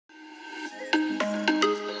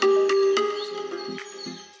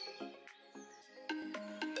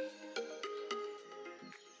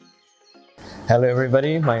Hello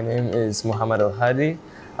everybody, my name is Muhammad Al-Hadi.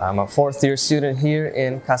 I'm a fourth year student here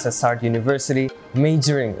in Kasetsart University,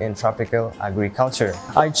 majoring in tropical agriculture.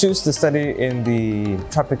 I choose to study in the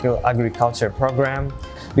tropical agriculture program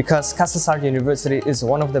because Kasetsart University is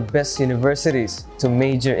one of the best universities to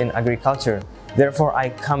major in agriculture. Therefore, I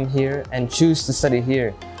come here and choose to study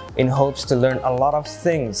here in hopes to learn a lot of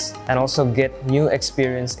things and also get new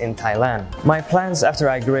experience in Thailand. My plans after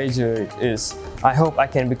I graduate is I hope I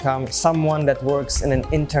can become someone that works in an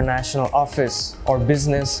international office or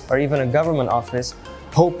business or even a government office,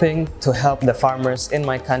 hoping to help the farmers in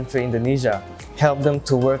my country, Indonesia, help them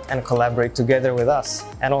to work and collaborate together with us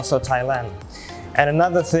and also Thailand. And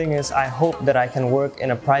another thing is I hope that I can work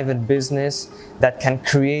in a private business that can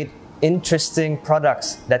create interesting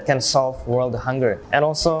products that can solve world hunger, and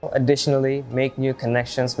also additionally make new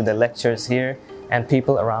connections with the lecturers here and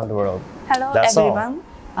people around the world. Hello That's everyone,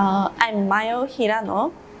 I'm Mayo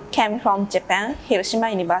Hirano, came from Japan, Hiroshima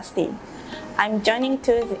University. I'm joining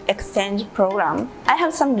to the exchange program. I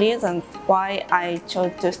have some reasons why I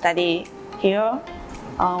chose to study here.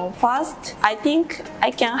 First, I think I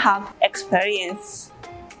can have experience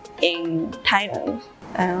in Thailand.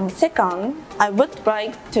 Second, I would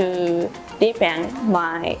like to deepen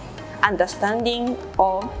my understanding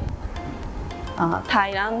of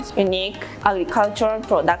Thailand's unique agricultural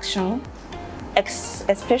production,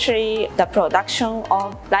 especially the production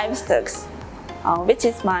of livestock, which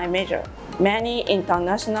is my major. Many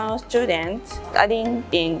international students studying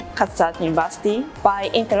in Kasetsart University.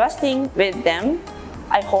 By interacting with them,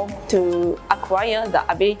 I hope to acquire the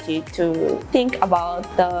ability to think about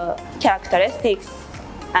the characteristics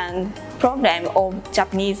and problem of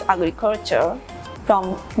Japanese agriculture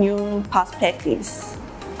from new perspectives.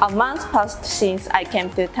 A month passed since I came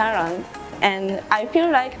to Thailand, and I feel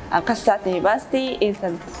like Kasetsart University is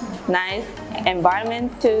a nice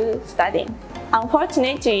environment to study.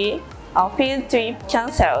 Unfortunately, our field trip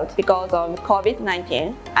cancelled because of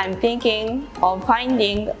COVID-19. I'm thinking of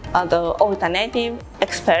finding the alternative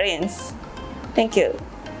experience. Thank you.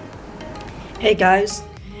 Hey guys,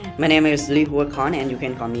 my name is Lee Hua Khan and you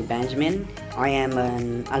can call me Benjamin. I am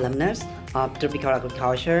an alumnus of Tropical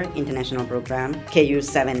Agriculture International Program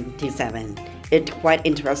KU77. It's quite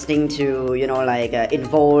interesting to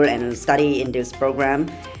involve and study in this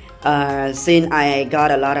program. Since I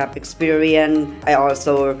got a lot of experience, I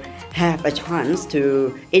also have a chance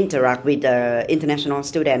to interact with international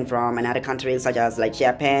students from another countries such as like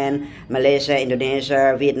Japan, Malaysia,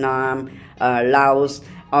 Indonesia, Vietnam, Laos,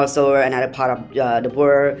 also another part of the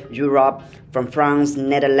world, Europe, from France,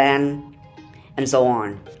 Netherlands, and so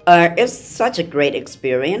on. It's such a great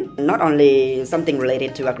experience, not only something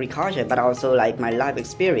related to agriculture, but also like my life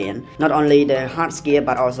experience, not only the hard skill,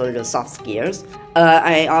 but also the soft skills.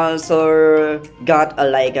 I also got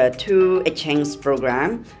a 2 exchange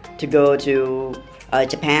program to go to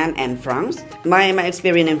Japan and France. My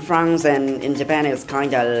experience in France and in Japan is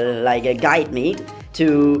kind of like a guide me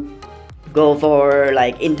to go for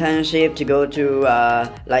like internship, to go to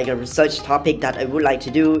like a research topic that I would like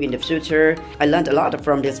to do in the future. I learned a lot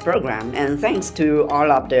from this program, and thanks to all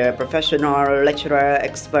of the professional lecturer,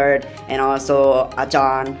 expert, and also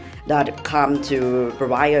Ajahn that come to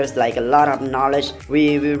provide us like a lot of knowledge.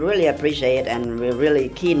 We really appreciate and we're really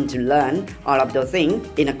keen to learn all of those things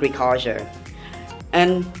in agriculture.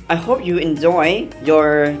 And I hope you enjoy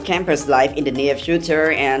your campus life in the near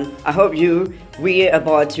future, and I hope you will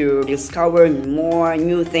able to discover more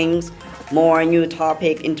new things, more new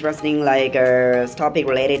topic, interesting like topic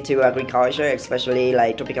related to agriculture, especially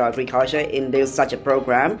like tropical agriculture in this such a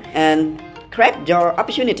program, and grab your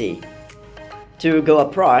opportunity to go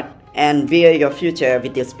abroad and build your future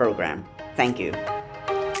with this program. Thank you.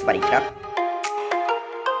 สวัสดีครับ